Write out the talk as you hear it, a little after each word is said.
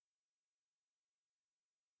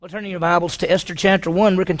Well, turning your Bibles to Esther chapter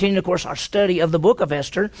 1, we're continuing, of course, our study of the book of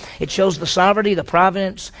Esther. It shows the sovereignty, the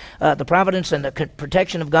providence and the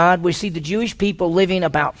protection of God. We see the Jewish people living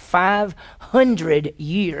about 500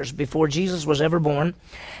 years before Jesus was ever born.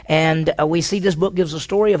 And we see this book gives a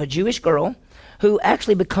story of a Jewish girl who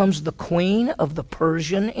actually becomes the queen of the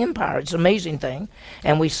Persian Empire. It's an amazing thing.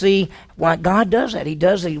 And we see why God does that.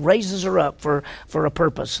 He raises her up for a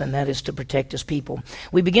purpose, and that is to protect his people.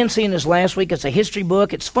 We began seeing this last week. It's a history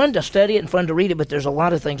book. It's fun to study it and fun to read it, but there's a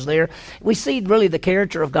lot of things there. We see really the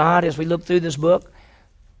character of God as we look through this book.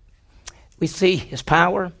 We see his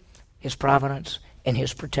power, his providence, and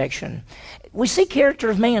his protection. We see character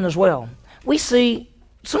of man as well. We see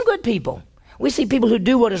some good people. We see people who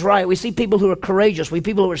do what is right. We see people who are courageous. We see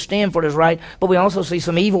people who stand for what is right, but we also see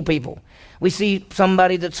some evil people. We see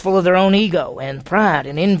somebody that's full of their own ego and pride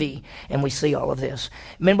and envy, and we see all of this.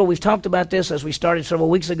 Remember, we've talked about this as we started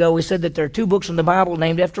several weeks ago. We said that there are two books in the Bible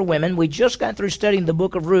named after women. We just got through studying the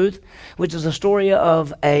book of Ruth, which is the story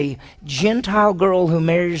of a Gentile girl who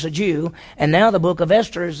marries a Jew, and now the book of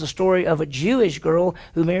Esther is the story of a Jewish girl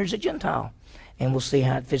who marries a Gentile. And we'll see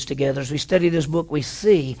how it fits together. As we study this book, we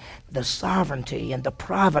see the sovereignty and the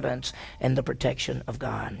providence and the protection of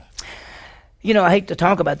God. You know, I hate to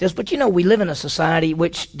talk about this, but you know, we live in a society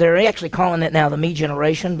which they're actually calling it now the me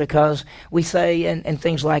generation, because we say and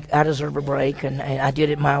things like, I deserve a break, and I did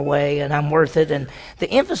it my way, and I'm worth it. And the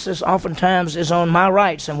emphasis oftentimes is on my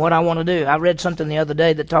rights and what I want to do. I read something the other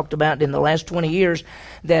day that talked about in the last 20 years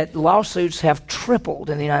that lawsuits have tripled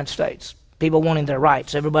in the United States. People wanting their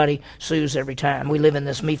rights. Everybody sues every time. We live in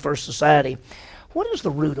this me-first society. What is the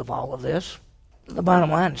root of all of this? The bottom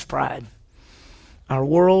line is pride. Our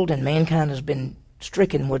world and mankind has been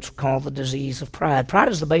stricken with what's called the disease of pride. Pride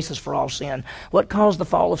is the basis for all sin. What caused the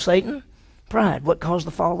fall of Satan? Pride. What caused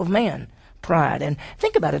the fall of man? Pride. And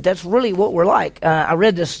think about it. That's really what we're like. I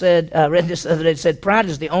read this the other day. It said pride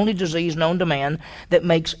is the only disease known to man that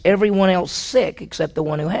makes everyone else sick except the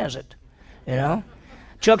one who has it. You know?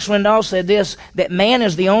 Chuck Swindoll said this, that man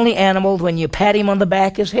is the only animal when you pat him on the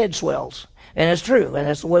back, his head swells. And it's true, and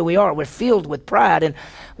that's the way we are. We're filled with pride. And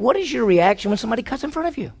what is your reaction when somebody cuts in front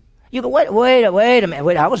of you? You go, wait a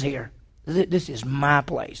minute, I was here. This is my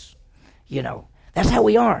place. You know, that's how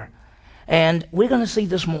we are. And we're going to see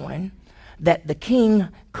this morning that the king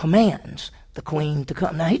commands the queen to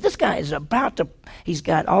come. Now, this guy is he's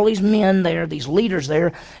got all these men there, these leaders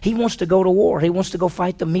there. He wants to go to war. He wants to go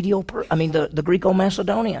fight the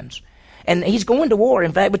Greco-Macedonians. And he's going to war.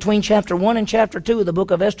 In fact, between chapter 1 and chapter 2 of the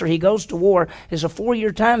book of Esther, he goes to war. There's a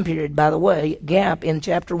 4-year time period, by the way, gap in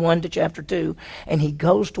chapter 1 to chapter 2. And he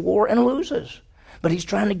goes to war and loses. But he's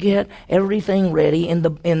trying to get everything ready.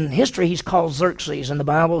 In history, he's called Xerxes. In the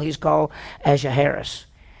Bible, he's called Ahasuerus.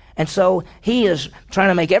 And so he is trying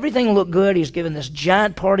to make everything look good. He's given this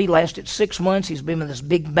giant party, lasted 6 months. He's given this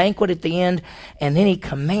big banquet at the end. And then he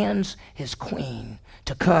commands his queen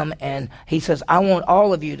to come. And he says, I want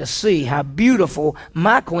all of you to see how beautiful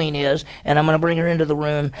my queen is. And I'm going to bring her into the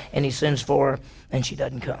room. And he sends for her, and she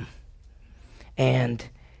doesn't come. And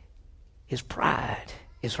his pride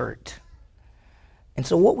is hurt. And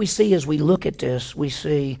so what we see as we look at this, we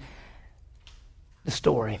see the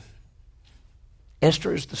story.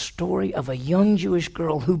 Esther is the story of a young Jewish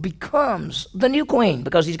girl who becomes the new queen,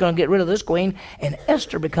 because he's going to get rid of this queen, and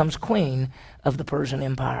Esther becomes queen of the Persian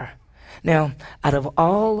Empire. Now, out of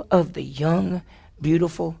all of the young,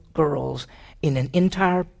 beautiful girls in an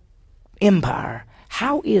entire empire,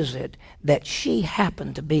 how is it that she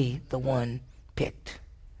happened to be the one picked?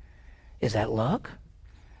 Is that luck?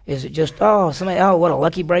 Is it just, what a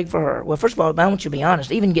lucky break for her? Well, first of all, I want you to be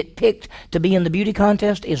honest. Even get picked to be in the beauty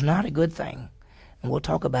contest is not a good thing. And we'll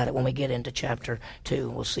talk about it when we get into chapter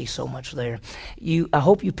 2. We'll see so much there. I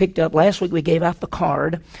hope you picked up, last week we gave out the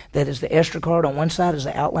card that is the Esther card. On one side is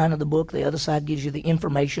the outline of the book. The other side gives you the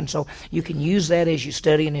information. So you can use that as you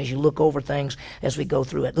study and as you look over things as we go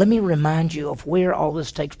through it. Let me remind you of where all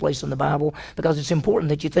this takes place in the Bible, because it's important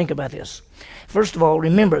that you think about this. First of all,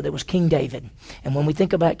 remember there was King David. And when we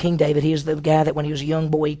think about King David, he is the guy that when he was a young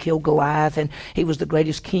boy, he killed Goliath, and he was the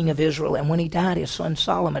greatest king of Israel. And when he died, his son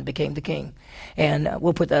Solomon became the king. And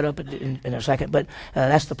we'll put that up in a second. But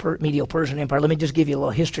that's the medieval Persian Empire. Let me just give you a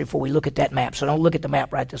little history before we look at that map. So don't look at the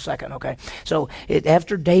map right this second, okay? So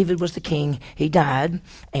after David was the king, he died,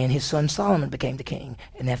 and his son Solomon became the king.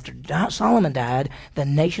 And after Solomon died, the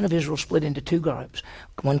nation of Israel split into two groups.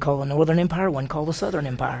 One called the Northern Empire, one called the Southern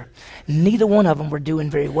Empire. Neither one of them were doing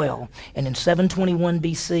very well. And in 721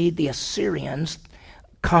 BC, the Assyrians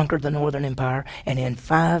conquered the northern empire, and in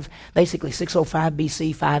 605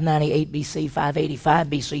 BC, 598 BC, 585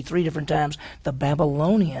 BC, 3 different times, the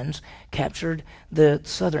Babylonians captured the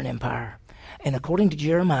southern empire. And according to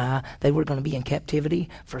Jeremiah, they were going to be in captivity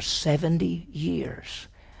for 70 years.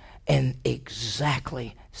 And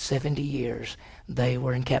exactly 70 years they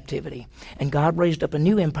were in captivity. And God raised up a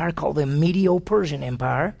new empire called the Medo-Persian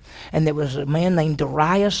Empire. And there was a man named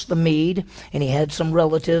Darius the Mede, and he had some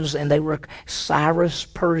relatives, and they were Cyrus,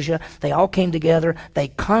 Persia. They all came together. They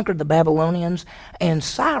conquered the Babylonians. And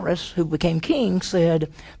Cyrus, who became king,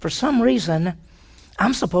 said, for some reason,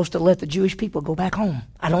 I'm supposed to let the Jewish people go back home.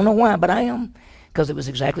 I don't know why, but I am. Because it was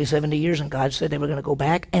exactly 70 years, and God said they were going to go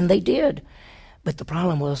back, and they did. But the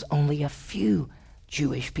problem was only a few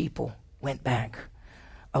Jewish people went back.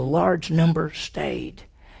 A large number stayed.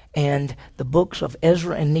 And the books of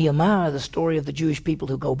Ezra and Nehemiah, the story of the Jewish people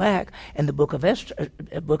who go back, and the book of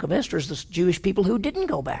Esther is the Jewish people who didn't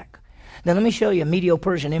go back. Now let me show you a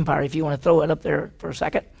Medo-Persian Empire, if you want to throw it up there for a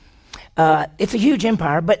second. It's a huge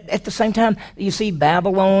empire, but at the same time, you see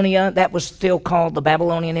Babylonia, that was still called the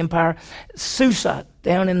Babylonian Empire. Susa,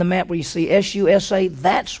 down in the map where you see S-U-S-A,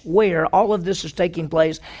 that's where all of this is taking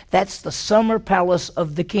place. That's the summer palace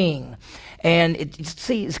of the king. And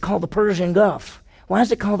it's called the Persian Gulf. Why is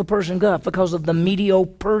it called the Persian Gulf? Because of the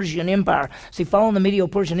Medo-Persian Empire. See, following the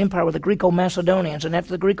Medo-Persian Empire were the Greco-Macedonians, and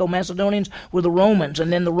after the Greco-Macedonians were the Romans,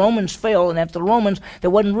 and then the Romans fell, and after the Romans, there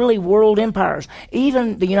wasn't really world empires.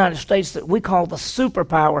 Even the United States that we call the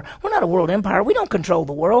superpower, we're not a world empire. We don't control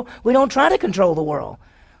the world. We don't try to control the world.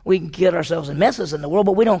 We can get ourselves in messes in the world,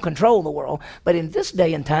 but we don't control the world. But in this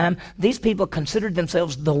day and time, these people considered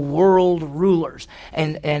themselves the world rulers.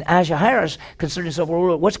 And Ahasuerus considered himself a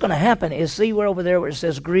ruler. What's going to happen is, see where over there where it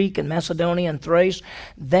says Greek and Macedonia and Thrace?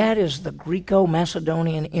 That is the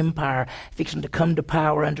Greco-Macedonian Empire fixing to come to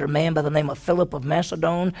power under a man by the name of Philip of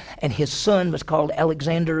Macedon, and his son was called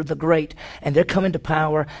Alexander the Great. And they're coming to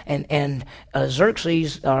power, and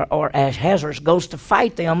Xerxes, or Ahasuerus, goes to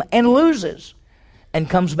fight them and loses. And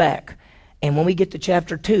comes back. And when we get to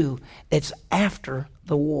chapter 2, it's after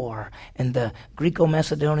the war. And the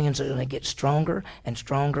Greco-Macedonians are going to get stronger and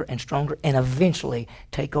stronger and stronger and eventually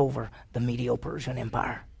take over the Medo-Persian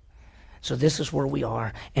Empire. So this is where we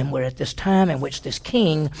are. And we're at this time in which this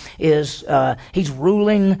king is, he's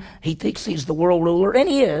ruling. He thinks he's the world ruler, and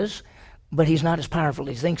he is, but he's not as powerful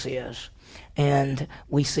as he thinks he is. And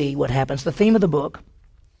we see what happens. The theme of the book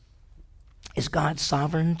is God's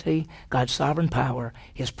sovereignty, God's sovereign power,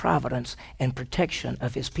 His providence, and protection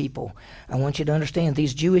of His people. I want you to understand,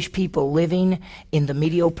 these Jewish people living in the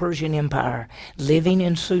Medo-Persian Empire, living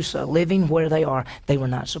in Susa, living where they are, they were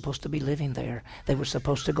not supposed to be living there. They were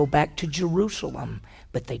supposed to go back to Jerusalem,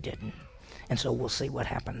 but they didn't. And so we'll see what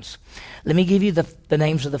happens. Let me give you the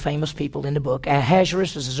names of the famous people in the book.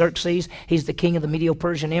 Ahasuerus is Xerxes. He's the king of the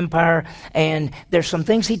Medo-Persian Empire. And there's some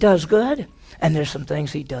things he does good, and there's some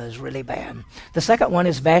things he does really bad. The second one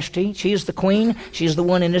is Vashti. She is the queen. She's the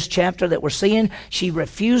one in this chapter that we're seeing. She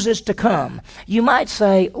refuses to come. You might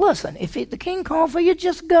say, listen, if the king called for you,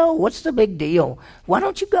 just go. What's the big deal? Why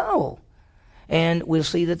don't you go? And we'll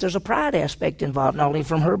see that there's a pride aspect involved, not only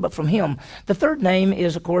from her, but from him. The third name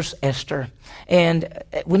is, of course, Esther. And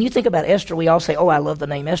when you think about Esther, we all say, oh, I love the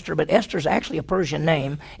name Esther. But Esther is actually a Persian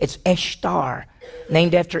name. It's Ishtar,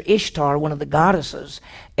 named after Ishtar, one of the goddesses.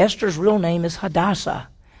 Esther's real name is Hadassah.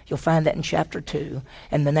 You'll find that in chapter 2.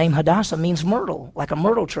 And the name Hadassah means myrtle, like a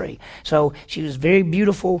myrtle tree. So she was a very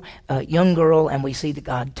beautiful young girl, and we see that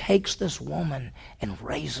God takes this woman and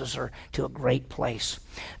raises her to a great place.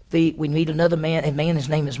 We meet another man, his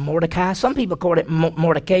name is Mordecai. Some people call it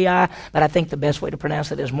Mordecai, but I think the best way to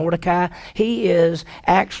pronounce it is Mordecai. He is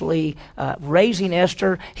actually raising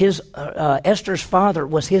Esther. Esther's father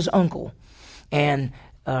was his uncle. And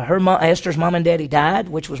Esther's mom and daddy died,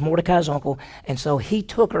 which was Mordecai's uncle, and so he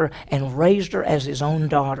took her and raised her as his own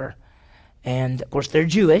daughter. And, of course, they're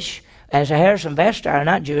Jewish. Ahasuerus and Vashti are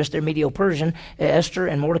not Jewish. They're Medo-Persian. Esther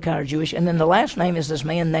and Mordecai are Jewish. And then the last name is this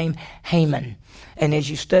man named Haman. And as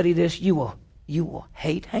you study this, you will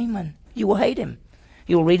hate Haman. You will hate him.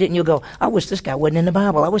 You'll read it and you'll go, I wish this guy wasn't in the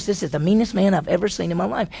Bible. I wish this is the meanest man I've ever seen in my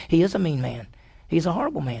life. He is a mean man. He's a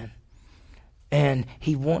horrible man. And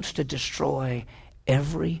he wants to destroy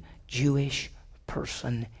every Jewish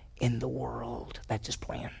person in the world. That's his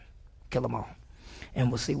plan. Kill them all. And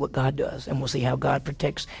we'll see what God does. And we'll see how God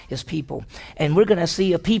protects his people. And we're going to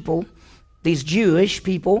see a people, these Jewish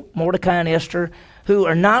people, Mordecai and Esther, who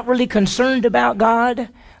are not really concerned about God.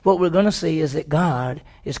 What we're going to see is that God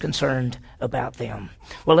is concerned about them.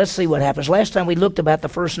 Well, let's see what happens. Last time we looked about the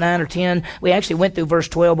first 9 or 10. We actually went through verse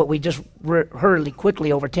 12, but we just hurriedly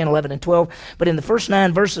quickly over 10, 11, and 12. But in the first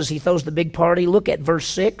 9 verses, he throws the big party. Look at verse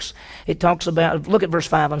 6. It talks about, look at verse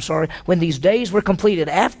 5, I'm sorry. When these days were completed,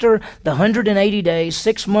 after the 180 days,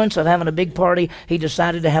 6 months of having a big party, he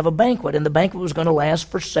decided to have a banquet. And the banquet was going to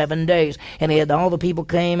last for 7 days. And he had all the people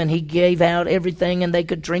came, and he gave out everything, and they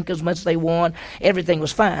could drink as much as they want. Everything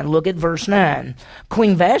was fine. Look at verse 9.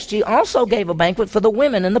 Queen Vashti also gave a banquet for the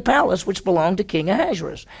women in the palace which belonged to King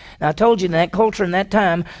Ahasuerus. Now, I told you in that culture in that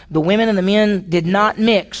time, the women and the men did not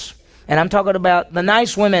mix. And I'm talking about the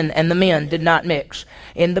nice women and the men did not mix.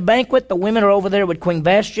 In the banquet, the women are over there with Queen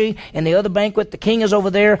Vashti. In the other banquet, the king is over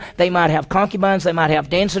there. They might have concubines. They might have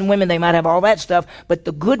dancing women. They might have all that stuff. But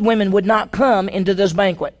the good women would not come into this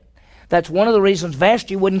banquet. That's one of the reasons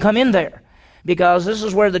Vashti wouldn't come in there. Because this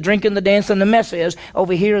is where the drinking, the dancing, the mess is.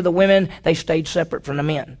 Over here, the women, they stayed separate from the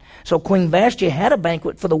men. So Queen Vashti had a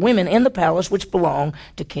banquet for the women in the palace which belonged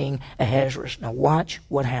to King Ahasuerus. Now watch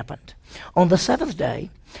what happened. On the 7th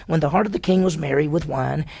day, when the heart of the king was merry with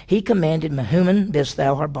wine, he commanded Mehuman,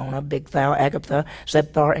 Bizthau, Harbona, Bigthau, Agatha,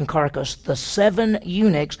 Zepthar, and Carcas, the 7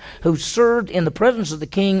 eunuchs who served in the presence of the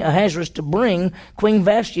king Ahasuerus, to bring Queen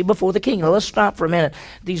Vashti before the king. Now let's stop for a minute.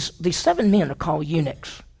 These 7 men are called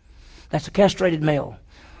eunuchs. That's a castrated male.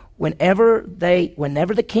 Whenever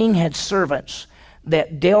the king had servants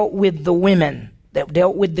that dealt with the women, that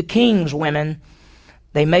dealt with the king's women,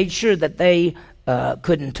 they made sure that they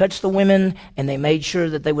couldn't touch the women, and they made sure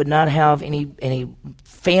that they would not have any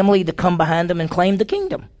family to come behind them and claim the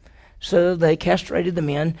kingdom. So they castrated the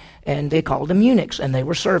men, and they called them eunuchs, and they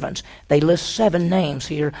were servants. They list 7 names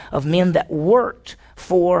here of men that worked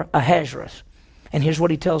for Ahasuerus. And here's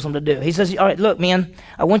what he tells them to do. He says, all right, look, men,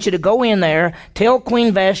 I want you to go in there, tell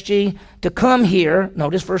Queen Vashti to come here,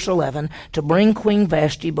 notice verse 11, to bring Queen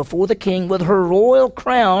Vashti before the king with her royal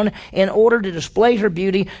crown in order to display her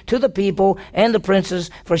beauty to the people and the princes,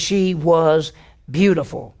 for she was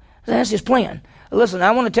beautiful. That's his plan. Listen,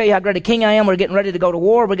 I want to tell you how great a king I am. We're getting ready to go to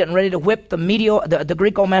war. We're getting ready to whip the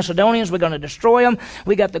Greco-Macedonians. We're going to destroy them.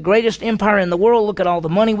 We got the greatest empire in the world. Look at all the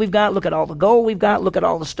money we've got. Look at all the gold we've got. Look at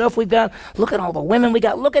all the stuff we've got. Look at all the women we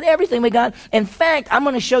got. Look at everything we got. In fact, I'm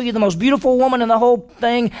going to show you the most beautiful woman in the whole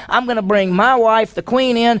thing. I'm going to bring my wife, the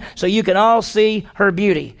queen, in so you can all see her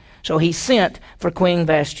beauty. So he sent for Queen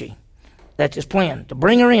Vashti. That's his plan, to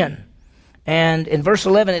bring her in. And in verse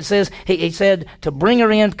 11 it says, he said to bring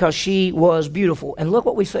her in because she was beautiful. And look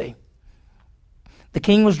what we see. The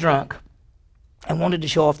king was drunk and wanted to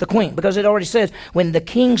show off the queen. Because it already says, when the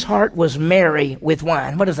king's heart was merry with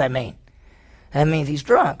wine. What does that mean? That means he's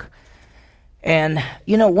drunk. And,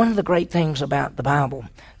 you know, one of the great things about the Bible,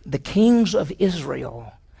 the kings of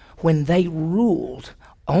Israel, when they ruled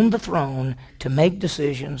on the throne to make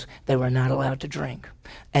decisions, they were not allowed to drink.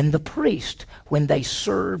 And the priest, when they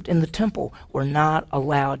served in the temple, were not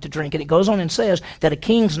allowed to drink. And it goes on and says that a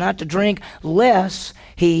king's not to drink lest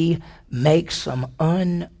he makes some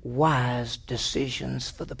unwise decisions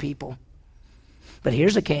for the people. But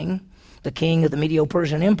here's a king. The king of the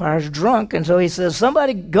Medo-Persian Empire is drunk, and so he says,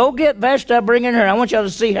 somebody go get Vashti, bring her. I want y'all to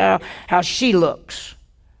see how she looks.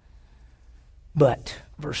 But,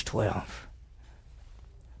 verse 12,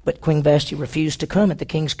 but Queen Vashti refused to come at the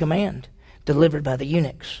king's command, delivered by the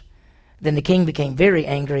eunuchs. Then the king became very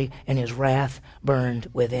angry, and his wrath burned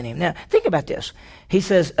within him. Now, think about this. He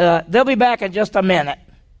says, they'll be back in just a minute,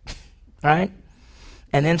 right?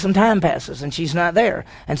 And then some time passes, and she's not there.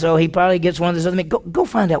 And so he probably gets one of these other men, go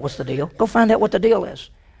find out what's the deal. Go find out what the deal is.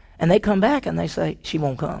 And they come back, and they say, she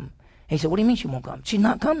won't come. And he said, what do you mean she won't come? She's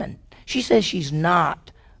not coming. She says she's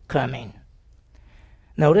not coming.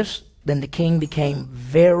 Notice, then the king became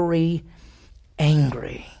very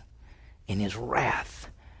angry, and his wrath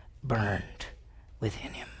burned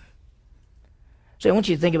within him. So I want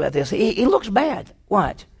you to think about this. He looks bad.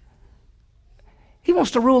 What? He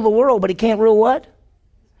wants to rule the world, but he can't rule what?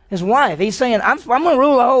 His wife. He's saying, I'm going to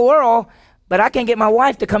rule the whole world, but I can't get my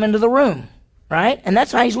wife to come into the room, right? And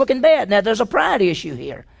that's how he's looking bad. Now, there's a pride issue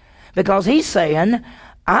here, because he's saying,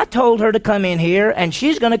 I told her to come in here, and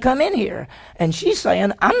she's going to come in here. And she's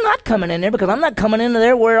saying, I'm not coming in there because I'm not coming into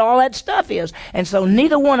there where all that stuff is. And so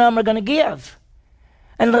neither one of them are going to give.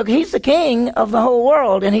 And look, he's the king of the whole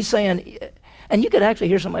world, and he's saying, and you could actually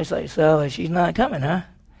hear somebody say, so she's not coming, huh?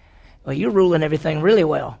 Well, you're ruling everything really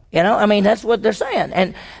well. You know, I mean, that's what they're saying.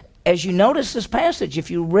 And as you notice this passage,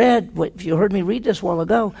 if you heard me read this a while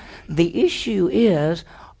ago, the issue is,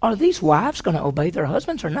 are these wives going to obey their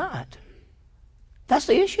husbands or not? That's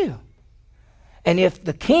the issue. And if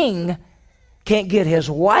the king can't get his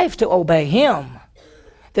wife to obey him,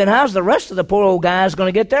 then how's the rest of the poor old guys going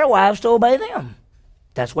to get their wives to obey them?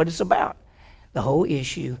 That's what it's about. The whole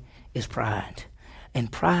issue is pride.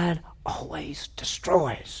 And pride always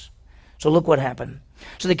destroys. So look what happened.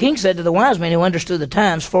 So the king said to the wise men who understood the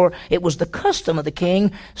times, for it was the custom of the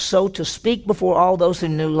king so to speak before all those who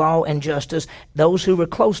knew law and justice, those who were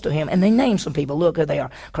close to him. And they named some people. Look, here they are.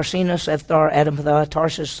 Carcinus, Esther, Adamatha,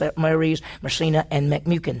 Tarsus, Maries, Mersina, and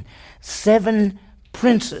Macmucan. 7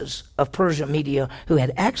 princes of Persia, Media, who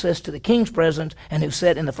had access to the king's presence and who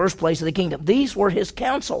sat in the first place of the kingdom. These were his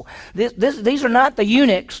council. These are not the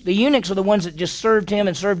eunuchs. The eunuchs are the ones that just served him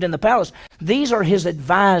and served in the palace. These are his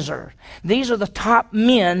advisor. These are the top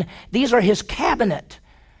men. These are his cabinet.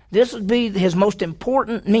 This would be his most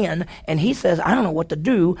important men. And he says, I don't know what to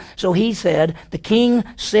do. So he said, the king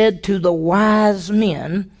said to the wise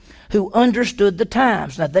men who understood the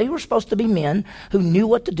times. Now, they were supposed to be men who knew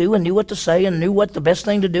what to do and knew what to say and knew what the best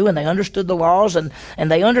thing to do, and they understood the laws and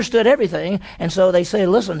they understood everything. And so they say,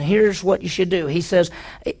 listen, here's what you should do. He says,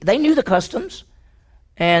 they knew the customs,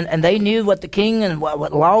 and they knew what the king and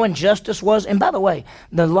what law and justice was. And by the way,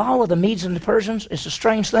 the law of the Medes and the Persians is a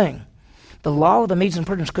strange thing. The law of the Medes and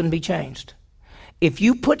Persians couldn't be changed. If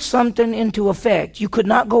you put something into effect, you could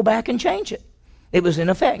not go back and change it. It was in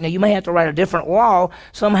effect. Now, you may have to write a different law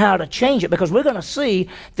somehow to change it, because we're going to see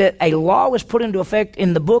that a law was put into effect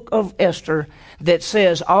in the book of Esther that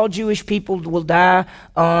says all Jewish people will die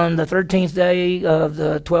on the 13th day of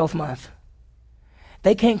the 12th month.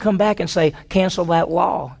 They can't come back and say, cancel that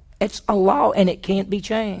law. It's a law, and it can't be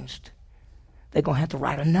changed. They're going to have to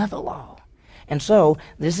write another law. And so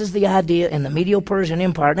this is the idea in the Medo-Persian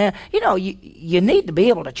Empire. Now, you need to be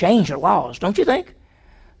able to change your laws, don't you think?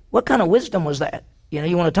 What kind of wisdom was that?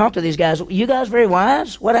 You want to talk to these guys. You guys very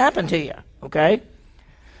wise? What happened to you? Okay?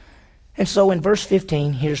 And so in verse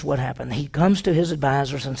 15, here's what happened. He comes to his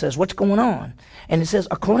advisors and says, what's going on? And it says,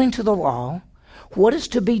 according to the law, what is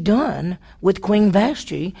to be done with Queen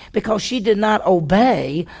Vashti, because she did not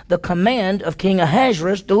obey the command of King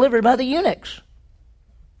Ahasuerus delivered by the eunuchs?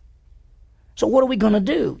 So what are we going to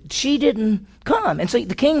do? She didn't come. And see,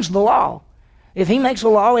 the king's the law. If he makes a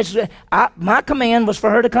law, my command was for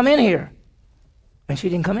her to come in here. And she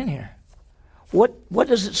didn't come in here. What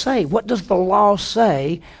does it say? What does the law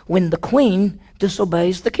say when the queen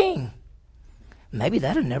disobeys the king? Maybe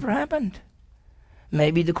that had never happened.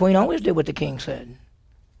 Maybe the queen always did what the king said.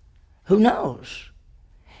 Who knows?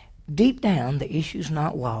 Deep down, the issue's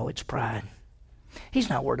not law, it's pride. He's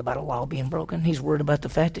not worried about a law being broken. He's worried about the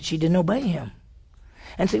fact that she didn't obey him.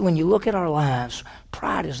 And see, when you look at our lives,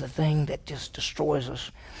 pride is the thing that just destroys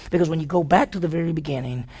us. Because when you go back to the very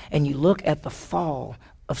beginning and you look at the fall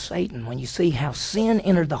of Satan, when you see how sin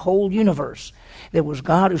entered the whole universe, there was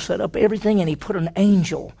God who set up everything, and he put an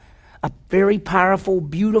angel, a very powerful,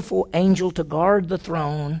 beautiful angel, to guard the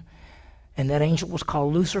throne. And that angel was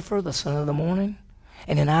called Lucifer, the son of the morning.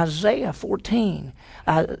 And in Isaiah 14,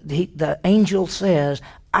 the angel says,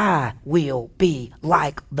 I will be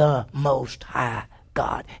like the Most High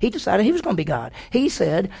God. He decided he was going to be God.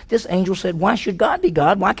 This angel said, why should God be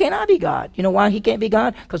God? Why can't I be God? You know why he can't be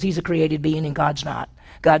God? Because he's a created being and God's not.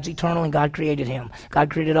 God's eternal and God created him. God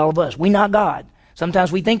created all of us. We're not God.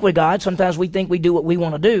 Sometimes we think we're God. Sometimes we think we do what we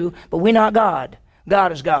want to do, but we're not God.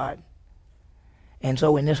 God is God. And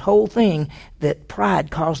so in this whole thing, that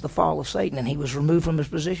pride caused the fall of Satan, and he was removed from his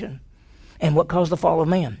position. And what caused the fall of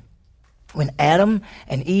man? When Adam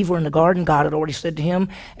and Eve were in the garden, God had already said to him,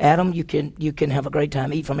 Adam, you can have a great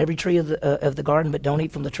time. Eat from every tree of the garden, but don't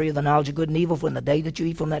eat from the tree of the knowledge of good and evil. For in the day that you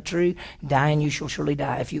eat from that tree, die and you shall surely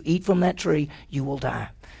die. If you eat from that tree, you will die.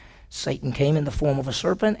 Satan came in the form of a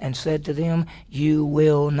serpent and said to them, you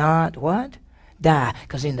will not, what? Die.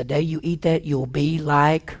 Because in the day you eat that, you'll be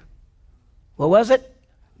like, what was it?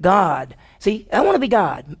 God. See, I want to be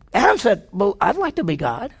God. Adam said, well, I'd like to be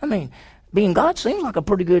God. I mean, being God seems like a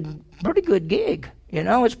pretty good gig.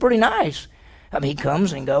 It's pretty nice. I mean, he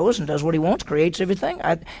comes and goes and does what he wants, creates everything.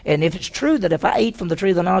 And if it's true that if I eat from the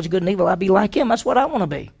tree of the knowledge of good and evil, I'll be like him, that's what I want to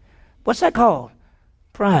be. What's that called?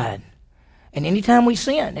 Pride. And anytime we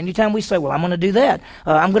sin, anytime we say, well, I'm going to do that,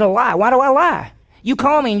 I'm going to lie. Why do I lie? You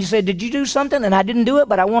call me and you say, did you do something? And I didn't do it,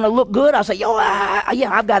 but I want to look good. I say, yeah,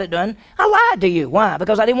 I've got it done. I lied to you. Why?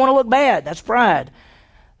 Because I didn't want to look bad. That's pride.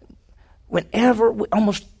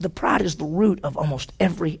 The pride is the root of almost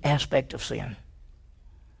every aspect of sin.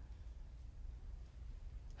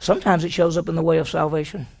 Sometimes it shows up in the way of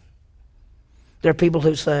salvation. There are people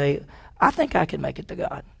who say, I think I can make it to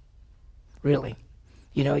God. Really?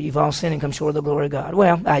 You've all sinned and come short of the glory of God.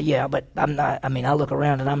 Well, yeah, but I'm not. I mean, I look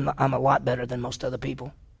around and I'm a lot better than most other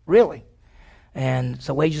people. Really? And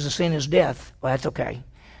the wages of sin is death. Well, that's okay.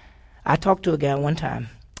 I talked to a guy one time,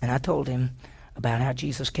 And I told him about how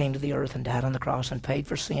Jesus came to the earth and died on the cross and paid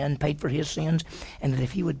for sin, paid for his sins, and that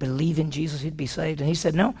if he would believe in Jesus, he'd be saved. And he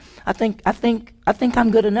said, no, I think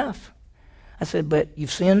I'm good enough. I said, but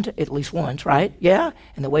you've sinned at least once, right? Yeah.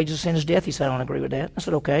 And the wages of sin is death. He said, I don't agree with that. I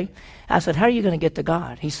said, okay. I said, how are you going to get to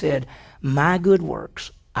God? He said, my good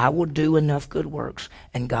works, I will do enough good works,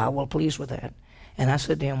 and God will please with that. And I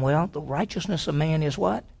said to him, well, the righteousness of man is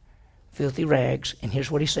what? Filthy rags. And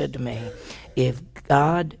here's what he said to me. If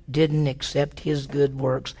God didn't accept his good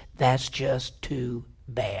works, that's just too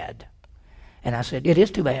bad. And I said, it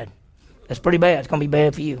is too bad. That's pretty bad. It's going to be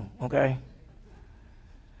bad for you, okay?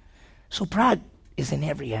 So pride is in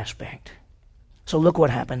every aspect. So look what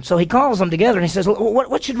happened. So he calls them together and he says,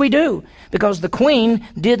 what should we do? Because the queen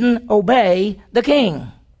didn't obey the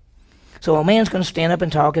king. So a man's going to stand up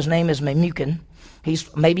and talk. His name is Memucan.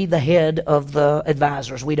 He's maybe the head of the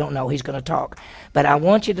advisors. We don't know. He's going to talk. But I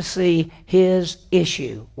want you to see his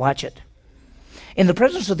issue. Watch it. In the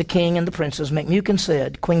presence of the king and the princes, Memucan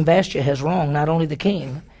said, Queen Vashti has wronged not only the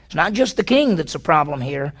king. It's not just the king that's a problem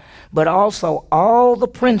here, but also all the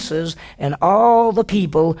princes and all the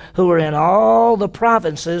people who are in all the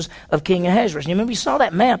provinces of King Ahasuerus. You remember you saw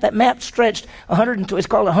that map? That map stretched it's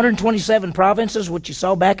called 127 provinces, which you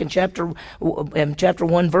saw back in chapter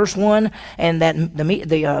 1, verse 1. And that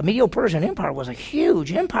the Medo-Persian Empire was a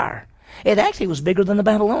huge empire. It actually was bigger than the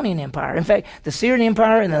Babylonian Empire. In fact, the Syrian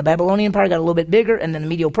Empire and the Babylonian Empire got a little bit bigger, and then the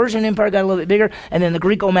Medo-Persian Empire got a little bit bigger, and then the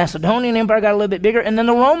Greco-Macedonian Empire got a little bit bigger, and then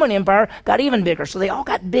the Roman Empire got even bigger. So they all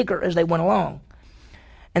got bigger as they went along.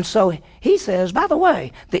 And so he says, by the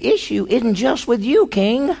way, the issue isn't just with you,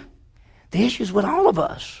 king. The issue is with all of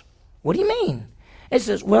us. What do you mean? It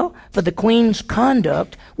says, well, for the queen's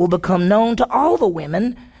conduct will become known to all the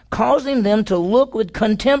women, causing them to look with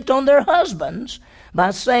contempt on their husbands, by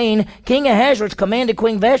saying, King Ahasuerus commanded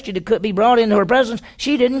Queen Vashti to be brought into her presence.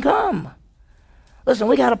 She didn't come. Listen,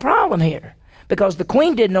 we got a problem here. Because the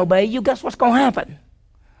queen didn't obey you, guess what's going to happen?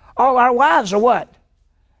 All our wives are what?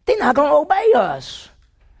 They're not going to obey us.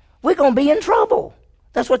 We're going to be in trouble.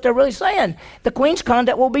 That's what they're really saying. The queen's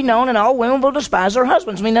conduct will be known, and all women will despise their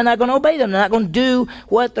husbands. I mean, they're not going to obey them. They're not going to do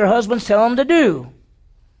what their husbands tell them to do.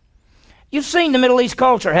 You've seen the Middle East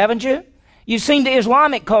culture, haven't you? You've seen the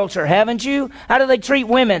Islamic culture, haven't you? How do they treat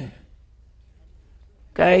women?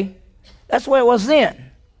 Okay? That's the way it was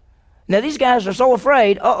then. Now, these guys are so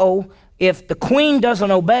afraid, if the queen doesn't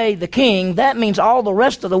obey the king, that means all the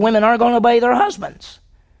rest of the women aren't going to obey their husbands.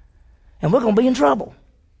 And we're going to be in trouble.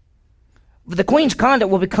 The queen's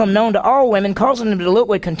conduct will become known to all women, causing them to look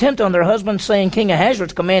with contempt on their husbands, saying, King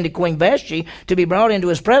Ahasuerus commanded Queen Vashti to be brought into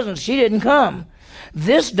his presence. She didn't come.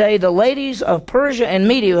 This day the ladies of Persia and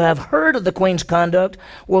Media who have heard of the queen's conduct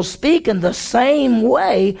will speak in the same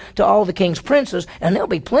way to all the king's princes, and there'll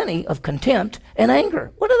be plenty of contempt and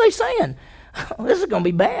anger. What are they saying? This is going to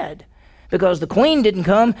be bad. Because the queen didn't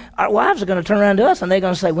come, our wives are going to turn around to us and they're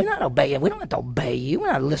going to say, we're not obeying. We don't have to obey you.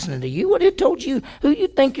 We're not listening to you. What it told you? Who you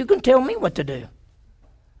think you can tell me what to do?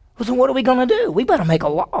 Well, so what are we going to do? We better make a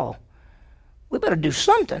law. We better do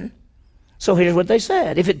something. So here's what they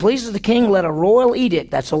said. If it pleases the king, let a royal edict,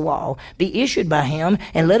 that's a law, be issued by him,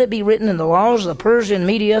 and let it be written in the laws of the Persian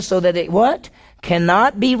Media so that it, what?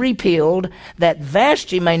 Cannot be repealed, that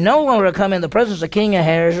Vashti may no longer come in the presence of King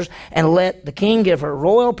Ahasuerus, and let the king give her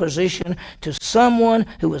royal position to someone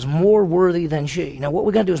who is more worthy than she. Now what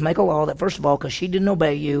we're going to do is make a law that, first of all, because she didn't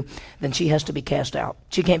obey you, then she has to be cast out.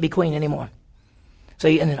 She can't be queen anymore.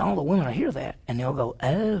 See, and then all the women will hear that, and they'll go,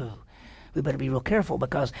 oh, we better be real careful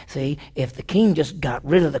because, see, if the king just got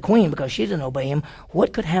rid of the queen because she didn't obey him,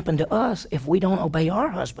 what could happen to us if we don't obey our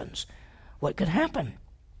husbands? What could happen?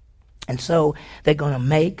 And so they're going to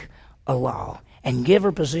make a law and give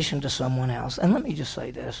her position to someone else. And let me just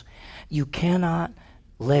say this. You cannot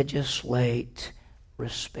legislate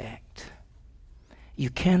respect. You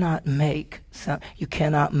cannot make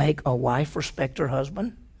a wife respect her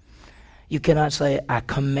husband. You cannot say, I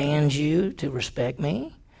command you to respect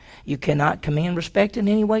me. You cannot command respect in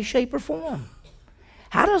any way, shape, or form.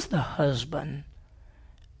 How does the husband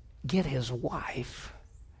get his wife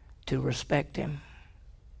to respect him?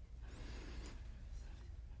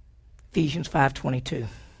 Ephesians 5:22.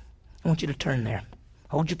 I want you to turn there.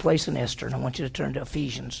 Hold your place in Esther, and I want you to turn to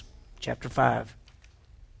Ephesians chapter 5.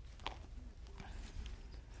 I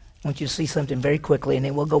want you to see something very quickly, and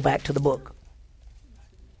then we'll go back to the book.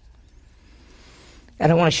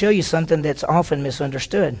 And I want to show you something that's often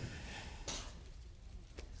misunderstood.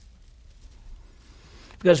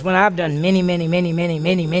 Because when I've done many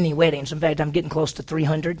weddings, in fact, I'm getting close to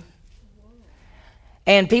 300.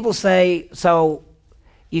 And people say, so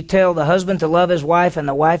you tell the husband to love his wife and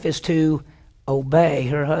the wife is to obey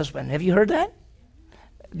her husband. Have you heard that?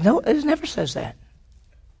 No, it never says that.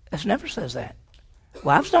 It never says that.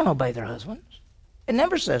 Wives don't obey their husbands. It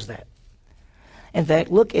never says that. In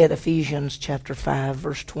fact, look at Ephesians chapter 5,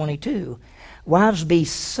 verse 22. Wives, be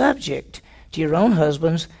subject to your own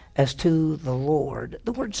husbands as to the Lord.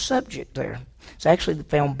 The word subject there. It's actually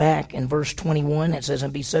found back in verse 21. It says,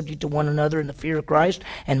 and be subject to one another in the fear of Christ,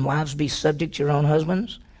 and wives, be subject to your own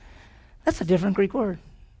husbands. That's a different Greek word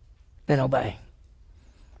than obey.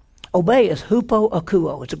 Obey is hupo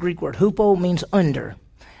akuo. It's a Greek word. Hupo means under,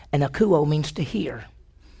 and akuo means to hear.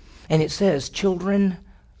 And it says, children,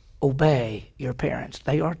 obey your parents.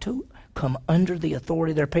 They are to come under the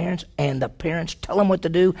authority of their parents, and the parents tell them what to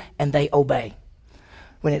do, and they obey.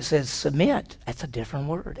 When it says submit, that's a different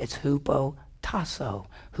word. It's hupo tasso.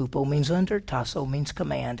 Hupo means under, tasso means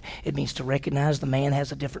command. It means to recognize the man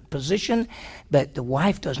has a different position, but the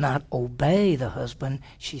wife does not obey the husband.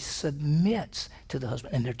 She submits to the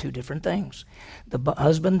husband, and they're two different things. The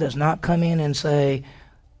husband does not come in and say,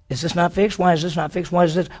 is this not fixed? Why is this not fixed? Why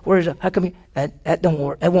is this? Where is it? How come you? That don't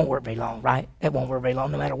work. That won't work very long, right? That won't work very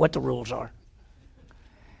long, no matter what the rules are.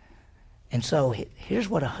 And so here's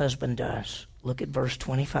what a husband does. Look at verse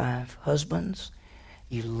 25. Husbands,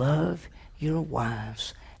 you love your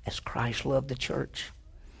wives as Christ loved the church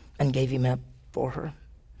and gave him up for her.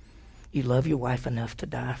 You love your wife enough to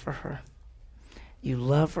die for her. You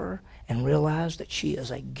love her and realize that she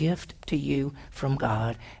is a gift to you from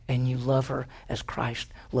God, and you love her as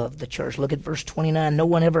Christ loved the church. Look at verse 29. No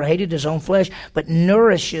one ever hated his own flesh, but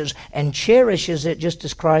nourishes and cherishes it just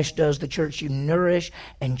as Christ does the church. You nourish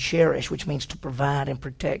and cherish, which means to provide and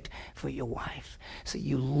protect for your wife. So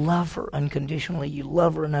you love her unconditionally. You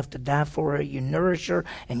love her enough to die for her. You nourish her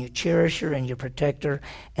and you cherish her and you protect her.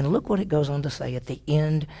 And look what it goes on to say at the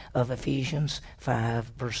end of Ephesians 5,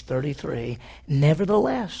 verse 33.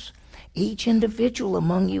 Nevertheless, each individual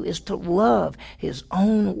among you is to love his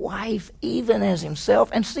own wife even as himself,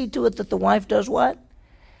 and see to it that the wife does what?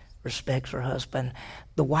 Respects her husband.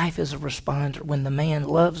 The wife is a responder. When the man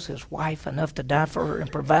loves his wife enough to die for her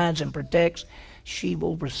and provides and protects, she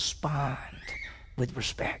will respond with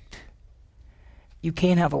respect. You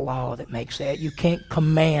can't have a law that makes that. You can't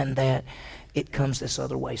command that. It comes this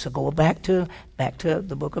other way. So go back to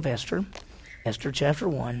the book of Esther, Esther chapter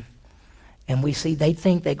 1. And we see they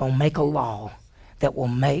think they're going to make a law that will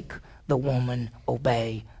make the woman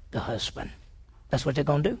obey the husband. That's what they're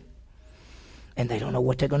going to do. And they don't know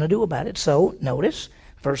what they're going to do about it. So, notice,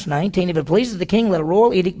 verse 19, if it pleases the king, let a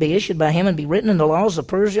royal edict be issued by him and be written in the laws of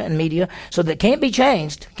Persia and Media, so that it can't be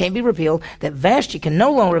changed, can't be repealed, that Vashti can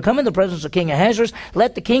no longer come in the presence of King Ahasuerus.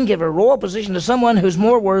 Let the king give her royal position to someone who's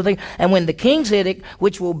more worthy. And when the king's edict,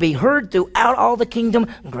 which will be heard throughout all the kingdom,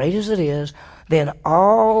 great as it is, then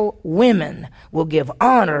all women will give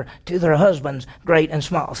honor to their husbands, great and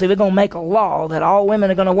small. See, we're going to make a law that all women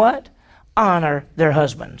are going to what? Honor their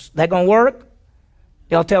husbands. That going to work?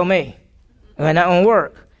 Y'all tell me. That not going to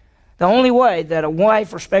work. The only way that a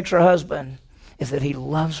wife respects her husband is that he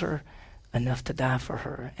loves her enough to die for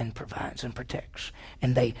her and provides and protects.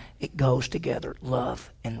 And it goes together, love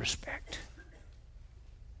and respect.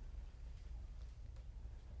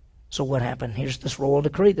 So what happened? Here's this royal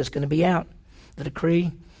decree that's going to be out. The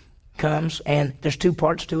decree comes, and there's two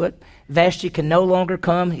parts to it. Vashti can no longer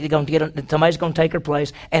come. Somebody's going to take her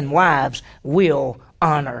place, and wives will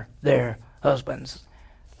honor their husbands.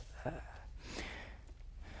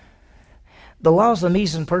 The laws of the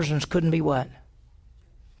Medes and Persians couldn't be what?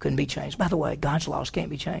 Couldn't be changed. By the way, God's laws can't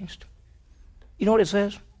be changed. You know what it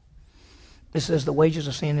says? It says the wages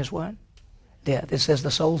of sin is what? Death. It says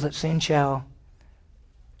the souls that sin shall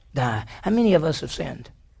die. How many of us have sinned?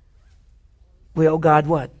 We owe God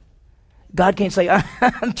what? God can't say,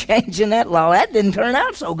 I'm changing that law. That didn't turn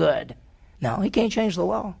out so good. No, he can't change the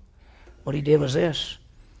law. What he did was this.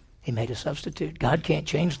 He made a substitute. God can't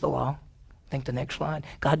change the law. I think the next slide.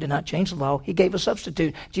 God did not change the law. He gave a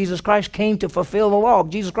substitute. Jesus Christ came to fulfill the law.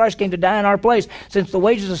 Jesus Christ came to die in our place. Since the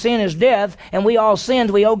wages of sin is death, and we all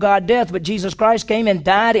sinned, we owe God death, but Jesus Christ came and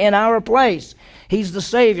died in our place. He's the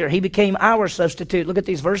Savior. He became our substitute. Look at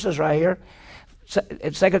these verses right here.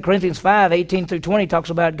 2 Corinthians 5, 18 through 20 talks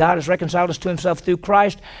about God has reconciled us to himself through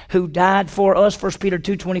Christ who died for us. 1 Peter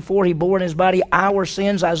 2:24, he bore in his body our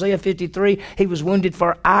sins. Isaiah 53, he was wounded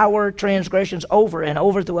for our transgressions. Over and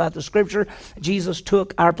over throughout the scripture, Jesus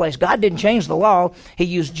took our place. God didn't change the law. He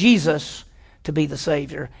used Jesus to be the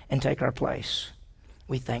Savior and take our place.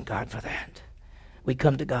 We thank God for that. We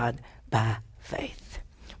come to God by faith.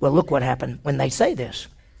 Well, look what happened when they say this.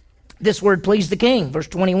 This word pleased the king, verse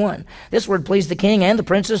 21. This word pleased the king and the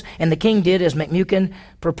princes, and the king did as Memucan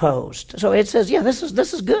proposed. So it says, yeah, this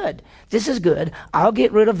is good. This is good. I'll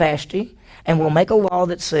get rid of Vashti, and we'll make a law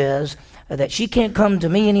that says that she can't come to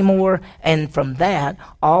me anymore, and from that,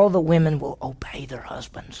 all the women will obey their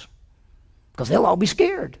husbands. Because they'll all be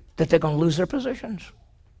scared that they're going to lose their positions.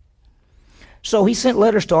 So he sent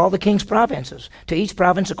letters to all the king's provinces, to each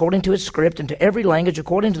province according to its script, and to every language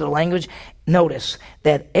according to the language. Notice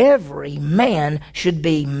that every man should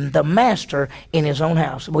be the master in his own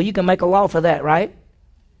house. Well, you can make a law for that, right?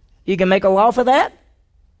 You can make a law for that?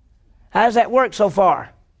 How does that work so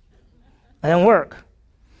far? It doesn't work.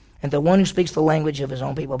 And the one who speaks the language of his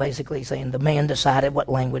own people, basically saying the man decided what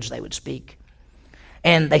language they would speak.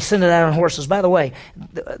 And they sent it out on horses. By the way,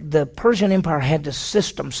 the Persian Empire had this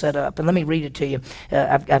system set up. And let me read it to you.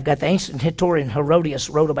 I've got the ancient historian Herodotus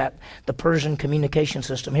wrote about the Persian communication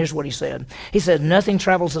system. Here's what he said. He said, nothing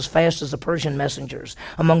travels as fast as the Persian messengers.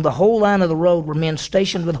 Among the whole line of the road were men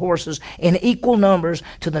stationed with horses in equal numbers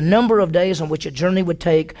to the number of days on which a journey would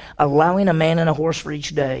take, allowing a man and a horse for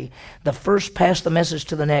each day. The first passed the message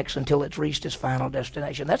to the next until it reached its final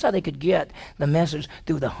destination. That's how they could get the message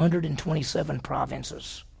through the 127 provinces.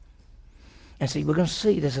 And see, we're going to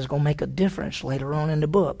see this is going to make a difference later on in the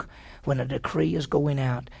book when a decree is going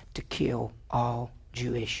out to kill all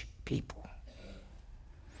Jewish people.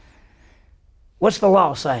 What's the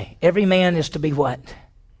law say? Every man is to be what?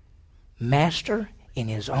 Master in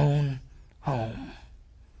his own home.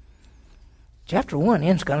 Chapter 1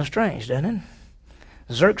 ends kind of strange, doesn't it?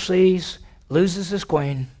 Xerxes loses his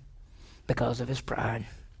queen because of his pride.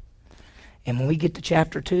 And when we get to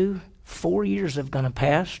chapter 2, 4 years have gone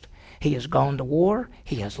past. He has gone to war.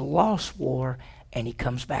 He has lost war. And he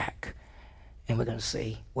comes back. And we're going to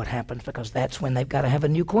see what happens because that's when they've got to have a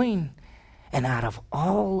new queen. And out of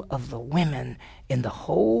all of the women in the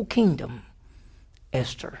whole kingdom,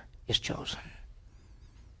 Esther is chosen.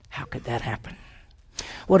 How could that happen?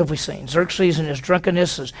 What have we seen? Xerxes in his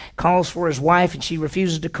drunkenness calls for his wife and she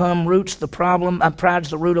refuses to come. Pride's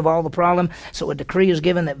the root of all the problem. So a decree is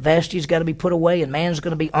given that Vashti's got to be put away and man's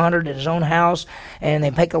going to be honored in his own house. And they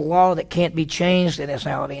make a law that can't be changed and it's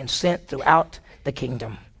now being sent throughout the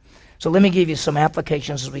kingdom. So let me give you some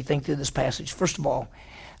applications as we think through this passage. First of all,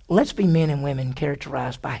 let's be men and women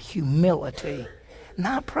characterized by humility,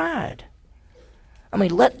 not pride. I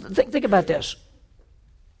mean, think about this.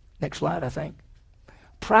 Next slide, I think.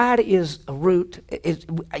 Pride is a root.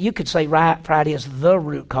 You could say pride is the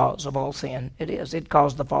root cause of all sin. It is. It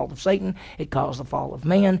caused the fall of Satan. It caused the fall of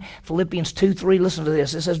man. Philippians 2:3, listen to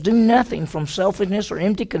this. It says, do nothing from selfishness or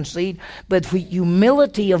empty conceit, but with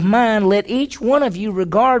humility of mind, let each one of you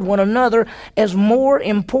regard one another as more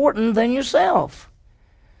important than yourself.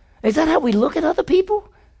 Is that how we look at other people?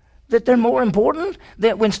 That they're more important?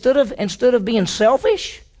 That instead of being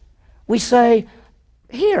selfish, we say,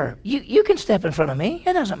 here, you can step in front of me.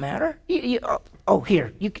 It doesn't matter.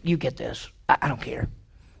 Here, you get this. I don't care.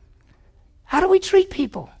 How do we treat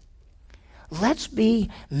people? Let's be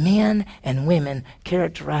men and women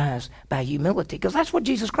characterized by humility, because that's what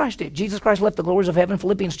Jesus Christ did. Jesus Christ left the glories of heaven.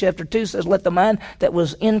 Philippians chapter 2 says, let the mind that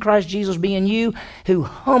was in Christ Jesus be in you, who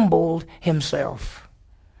humbled himself.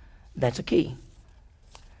 That's a key.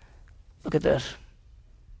 Look at this.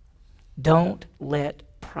 Don't let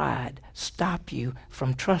pride stop you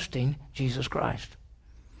from trusting Jesus Christ.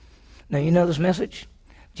 Now, you know this message?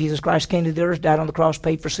 Jesus Christ came to the earth, died on the cross,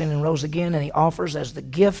 paid for sin, and rose again, and he offers as the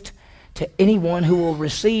gift to anyone who will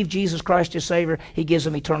receive Jesus Christ as Savior, he gives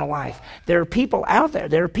them eternal life. There are people out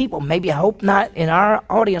there, maybe I hope not in our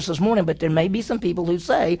audience this morning, but there may be some people who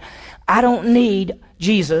say, I don't need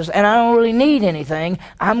Jesus, and I don't really need anything.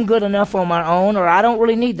 I'm good enough on my own, or I don't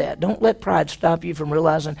really need that. Don't let pride stop you from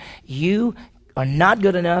realizing you are not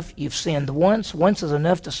good enough. You've sinned once. Once is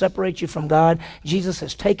enough to separate you from God. Jesus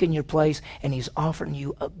has taken your place, and he's offering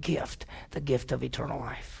you a gift, the gift of eternal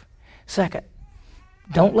life. Second,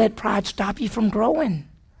 don't let pride stop you from growing.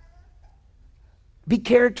 Be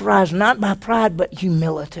characterized not by pride, but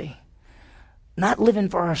humility. Not living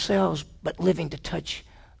for ourselves, but living to touch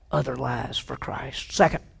other lives for Christ.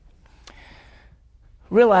 Second,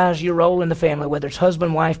 realize your role in the family, whether it's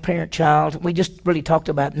husband, wife, parent, child. We just really talked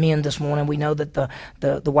about men this morning. We know that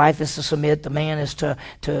the wife is to submit, the man is to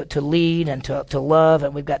lead and to love,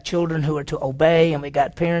 and we've got children who are to obey, and we've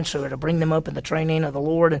got parents who are to bring them up in the training of the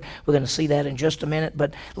Lord, and we're going to see that in just a minute.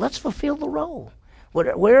 But let's fulfill the role.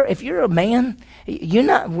 Where if you're a man,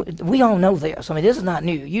 we all know this. I mean, this is not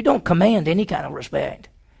new. You don't command any kind of respect.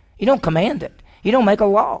 You don't command it. You don't make a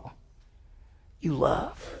law. You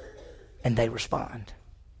love, and they respond.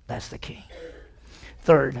 That's the key.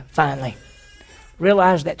 Third, finally,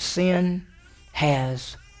 realize that sin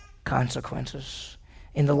has consequences.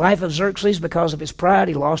 In the life of Xerxes, because of his pride,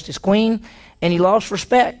 he lost his queen and he lost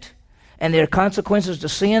respect. And there are consequences to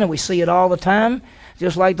sin, and we see it all the time.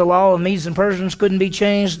 Just like the law of Medes and Persians couldn't be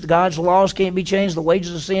changed, God's laws can't be changed. The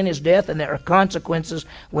wages of sin is death, and there are consequences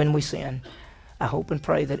when we sin. I hope and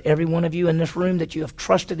pray that every one of you in this room, that you have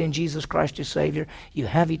trusted in Jesus Christ as Savior, you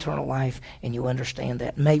have eternal life, and you understand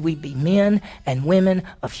that. May we be men and women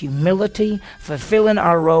of humility, fulfilling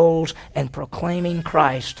our roles and proclaiming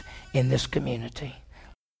Christ in this community.